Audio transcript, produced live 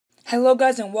Hello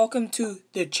guys and welcome to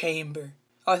the chamber.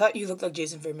 Oh, I thought you looked like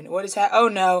Jason for a minute. What is that? Oh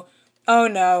no. Oh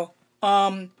no.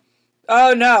 Oh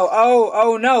no.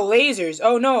 Oh no. Lasers.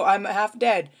 Oh no. I'm half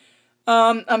dead.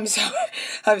 I'm sorry.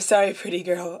 I'm sorry, pretty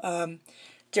girl.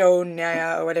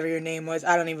 Jonah or whatever your name was.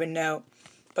 I don't even know.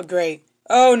 But great.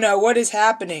 Oh no. What is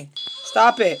happening?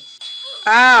 Stop it.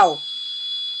 Ow.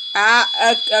 Ah.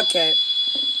 Okay.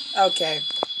 Okay.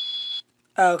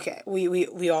 Okay.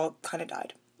 We all kind of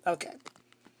died. Okay.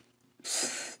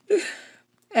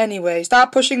 Anyway,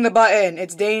 stop pushing the button.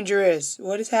 It's dangerous.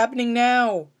 What is happening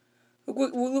now? Look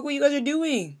what you guys are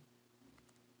doing.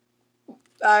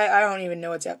 I don't even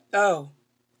know what's up. Oh.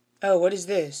 Oh, what is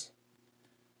this?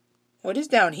 What is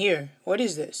down here? What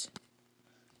is this?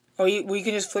 Oh, we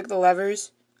can just flick the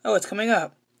levers? Oh, it's coming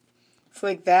up.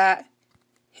 Flick that.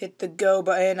 Hit the go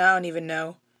button. I don't even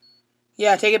know.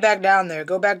 Yeah, take it back down there.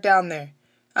 Go back down there.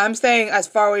 I'm staying as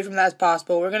far away from that as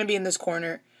possible. We're going to be in this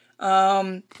corner.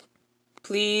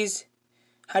 Please.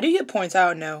 How do you get points? I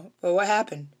don't know. Well, what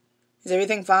happened? Is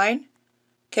everything fine?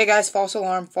 Okay, guys, false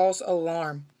alarm, false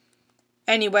alarm.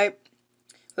 Anyway,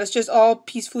 let's just all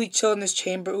peacefully chill in this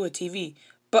chamber. Ooh, a TV.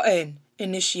 Button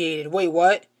initiated. Wait,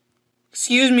 what?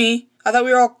 Excuse me. I thought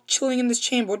we were all chilling in this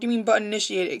chamber. What do you mean button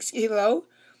initiated? Hello?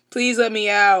 Please let me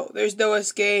out. There's no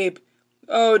escape.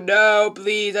 Oh, no,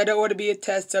 please. I don't want to be a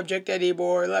test subject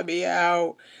anymore. Let me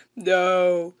out.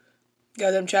 No.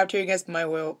 Guys, I'm trapped here against my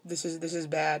will. This is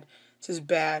bad. This is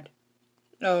bad.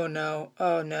 Oh, no.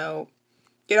 Oh, no.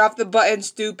 Get off the button,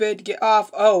 stupid. Get off.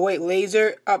 Oh, wait,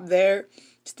 laser up there.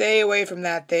 Stay away from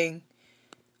that thing.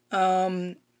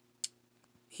 You're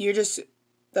just...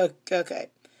 Okay.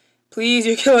 Please,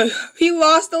 you're killing... He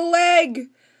lost a leg!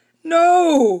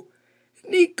 No!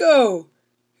 Nico!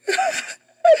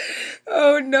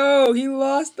 Oh, no. He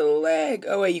lost the leg.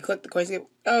 Oh, wait, you clicked the coin skip.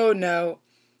 Oh, no.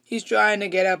 He's trying to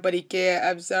get up, but he can't.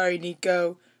 I'm sorry,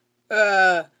 Nico.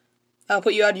 I'll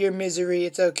put you out of your misery.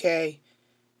 It's okay.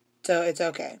 So, it's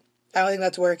okay. I don't think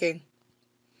that's working.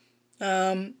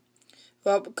 Well,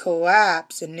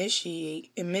 collapse,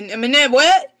 initiate, imminent,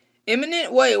 what?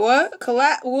 Imminent, wait, what?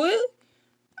 Collapse, what?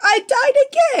 I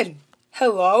died again!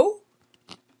 Hello?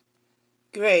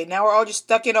 Great, now we're all just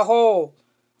stuck in a hole.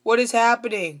 What is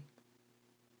happening?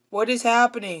 What is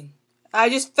happening? I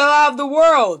just fell out of the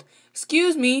world!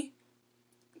 Excuse me?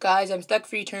 Guys, I'm stuck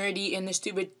for eternity in this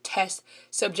stupid test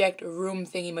subject room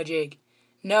thingy-majig.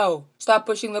 No, stop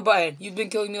pushing the button. You've been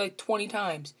killing me like 20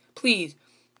 times. Please.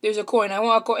 There's a coin. I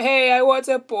want a coin. Hey, I want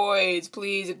some points.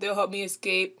 Please, if they'll help me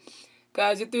escape.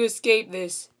 Guys, we have to escape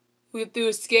this. We have to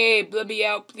escape. Let me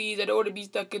out, please. I don't want to be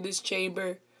stuck in this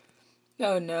chamber.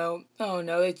 Oh, no. Oh,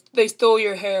 no. They stole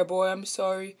your hair, boy. I'm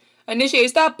sorry.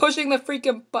 Initiate. Stop pushing the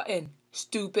freaking button.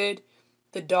 Stupid.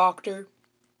 The doctor.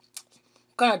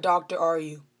 What kind of doctor are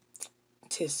you?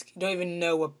 Tisk. You don't even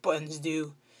know what buttons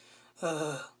do.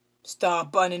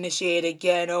 Stop. Button initiate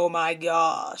again. Oh, my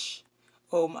gosh.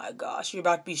 Oh my gosh, you're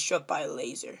about to be struck by a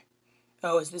laser.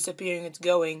 Oh, it's disappearing, it's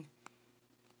going.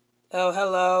 Oh,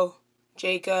 hello,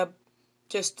 Jacob.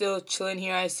 Just still chilling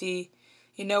here, I see.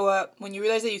 You know what, when you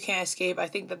realize that you can't escape, I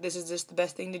think that this is just the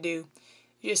best thing to do.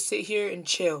 You just sit here and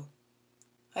chill.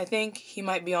 I think he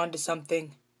might be onto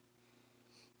something.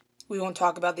 We won't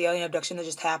talk about the alien abduction that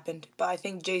just happened, but I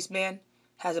think Jace Man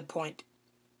has a point.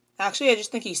 Actually, I just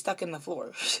think he's stuck in the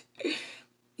floor.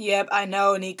 Yep, I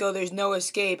know, Nico. There's no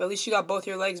escape. At least you got both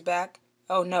your legs back.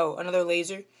 Oh, no. Another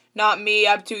laser? Not me.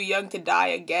 I'm too young to die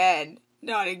again.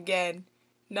 Not again.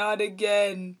 Not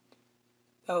again.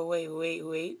 Oh, wait.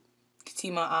 You can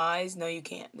see my eyes? No, you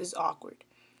can't. This is awkward.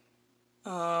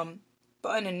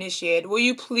 Button initiated. Will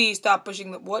you please stop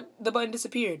pushing the... What? The button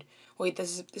disappeared. Wait,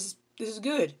 this is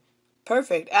good.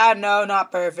 Perfect. Ah, no,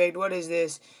 not perfect. What is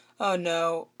this? Oh,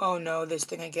 no. Oh, no. This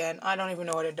thing again. I don't even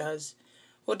know what it does.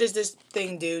 What does this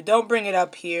thing do? Don't bring it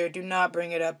up here. Do not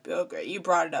bring it up. Oh, great. You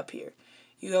brought it up here.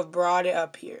 You have brought it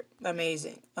up here.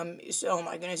 Amazing. Oh,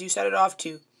 my goodness. You set it off,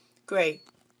 too. Great.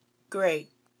 Great.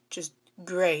 Just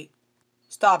great.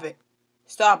 Stop it.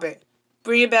 Stop it.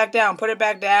 Bring it back down. Put it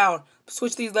back down.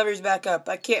 Switch these levers back up.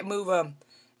 I can't move them.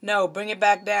 No, bring it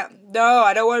back down. No,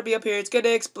 I don't want to be up here. It's going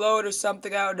to explode or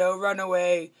something. I don't know. Run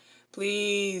away.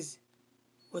 Please.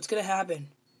 What's going to happen?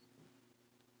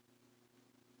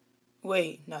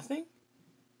 Wait, nothing?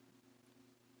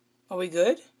 Are we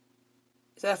good?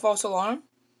 Is that a false alarm?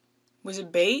 Was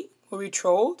it bait? Were we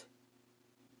trolled?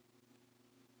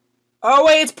 Oh,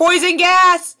 wait, it's poison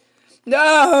gas!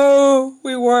 No!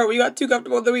 We weren't. We got too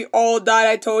comfortable that we all died.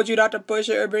 I told you not to push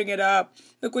it or bring it up.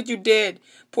 Look what you did.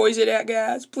 Poison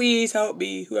gas. Please help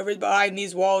me. Whoever's behind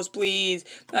these walls, please.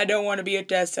 I don't want to be a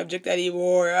test subject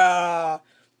anymore.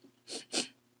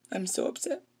 I'm so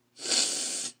upset.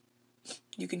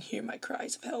 You can hear my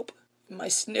cries of help, my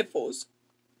sniffles.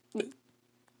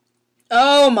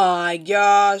 Oh my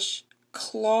gosh,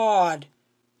 Claude.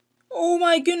 Oh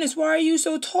my goodness, why are you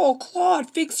so tall? Claude,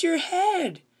 fix your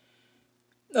head.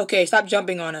 Okay, stop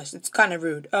jumping on us. It's kind of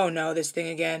rude. Oh no, this thing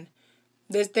again.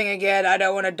 This thing again. I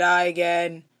don't want to die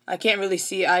again. I can't really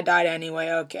see. I died anyway.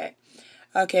 Okay.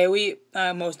 Okay,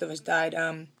 most of us died.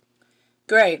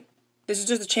 Great. This is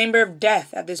just a chamber of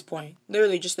death at this point.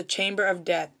 Literally just a chamber of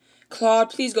death. Claude,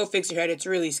 please go fix your head. It's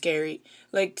really scary.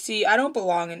 Like, see, I don't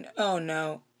belong in... Oh,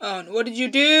 no. Oh, what did you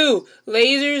do?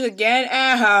 Lasers again?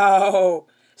 Ow.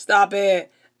 Stop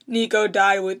it. Nico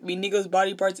died with me. Nico's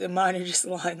body parts and mine are just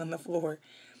lying on the floor.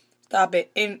 Stop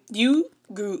it. And you,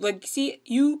 Groot, like, see,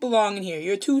 you belong in here.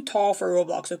 You're too tall for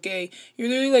Roblox, okay? You're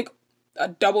literally, like,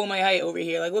 double my height over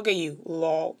here. Like, look at you.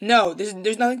 Lol. No,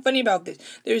 there's nothing funny about this.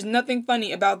 There's nothing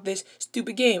funny about this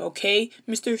stupid game, okay?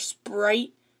 Mr.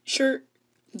 Sprite shirt.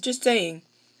 Just saying.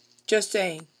 Just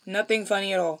saying. Nothing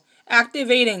funny at all.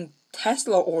 Activating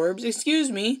Tesla orbs. Excuse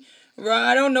me.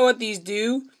 I don't know what these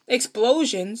do.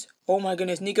 Explosions. Oh my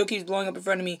goodness. Nico keeps blowing up in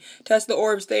front of me. Tesla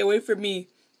orbs, stay away from me.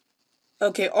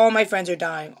 Okay, all my friends are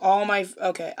dying.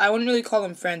 Okay, I wouldn't really call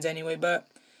them friends anyway, but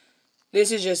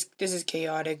this is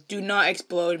chaotic. Do not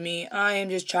explode me. I am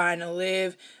just trying to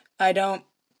live. I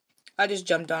just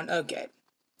jumped on. Okay.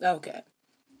 Okay.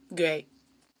 Great.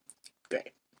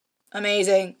 Great.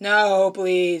 Amazing. No,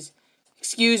 please.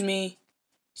 Excuse me.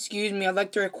 Excuse me. I'd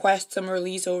like to request some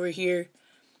release over here.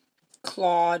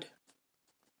 Claude.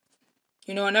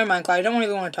 You know what? Never mind, Claude. I don't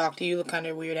really want to talk to you. You look kind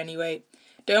of weird anyway.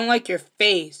 Don't like your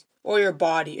face or your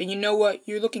body. And you know what?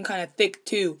 You're looking kind of thick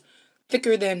too.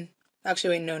 Thicker than...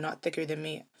 Actually, wait, no, not thicker than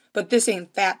me. But this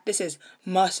ain't fat. This is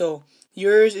muscle.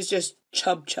 Yours is just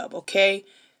chub, okay?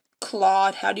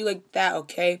 Claude, how do you like that,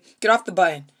 okay? Get off the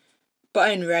button.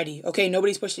 Button ready. Okay,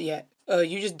 nobody's pushed it yet.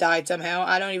 You just died somehow.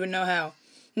 I don't even know how.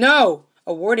 No!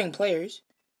 Awarding players.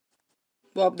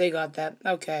 Well, they got that.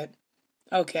 Okay.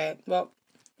 Okay. Well,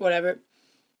 whatever.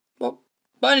 Well,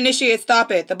 button initiate.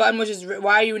 Stop it. The button was just...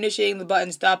 Why are you initiating the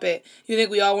button? Stop it. You think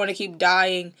we all want to keep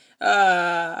dying?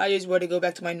 I just want to go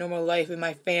back to my normal life with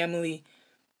my family.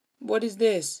 What is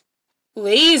this?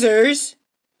 Lasers?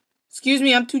 Excuse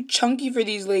me, I'm too chunky for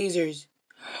these lasers.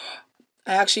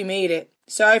 I actually made it.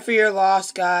 Sorry for your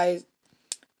loss, guys.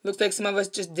 Looks like some of us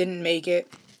just didn't make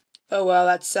it. Oh, well,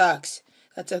 that sucks.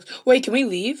 That sucks. Wait, can we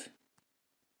leave?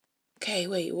 Okay,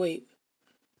 wait.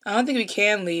 I don't think we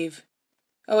can leave.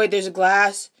 Oh, wait, there's a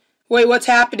glass. Wait, what's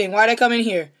happening? Why'd I come in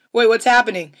here? Wait, what's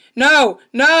happening? No!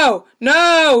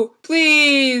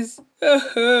 Please!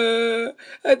 I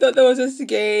thought that was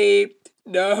escaped.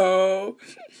 No.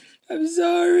 I'm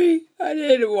sorry. I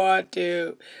didn't want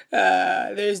to.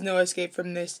 There's no escape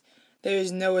from this.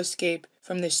 There's no escape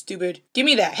from this stupid... Give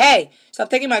me that. Hey! Stop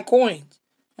taking my coins.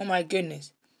 Oh my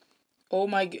goodness.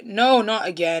 No, not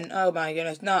again. Oh my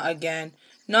goodness. Not again.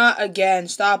 Not again.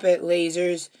 Stop it,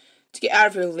 lasers. To get out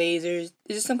of here, lasers.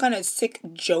 Is this some kind of sick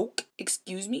joke?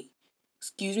 Excuse me?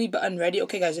 Excuse me, button ready?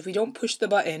 Okay, guys, if we don't push the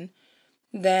button,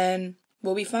 then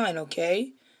we'll be fine,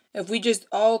 okay? If we just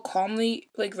all calmly,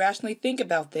 like, rationally think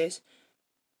about this.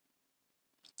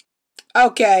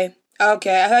 Okay. I've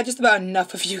had just about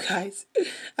enough of you guys.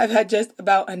 I've had just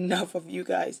about enough of you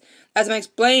guys. As I'm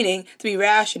explaining to be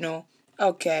rational.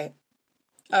 Okay.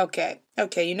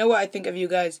 You know what I think of you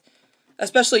guys?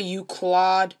 Especially you,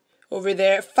 Claude, over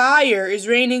there. Fire is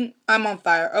raining. I'm on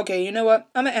fire. Okay, you know what?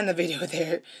 I'm going to end the video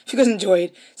there. If you guys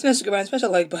enjoyed, smash the goodbye, smash the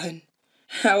like button.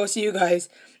 I will see you guys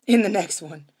in the next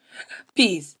one.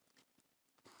 Peace.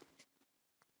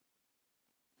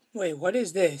 Wait, what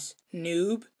is this?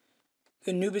 Noob?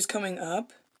 The noob is coming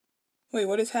up? Wait,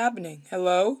 what is happening?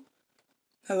 Hello?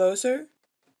 Hello, sir?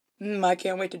 I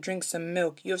can't wait to drink some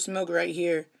milk. You have some milk right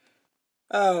here.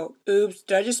 Oh, oops.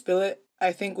 Did I just spill it?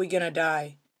 I think we're gonna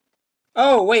die.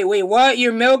 Oh, wait, what?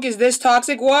 Your milk is this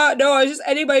toxic? What? No, I was just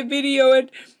ending my video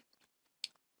and...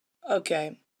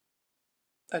 Okay,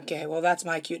 well, that's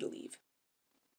my cue to leave.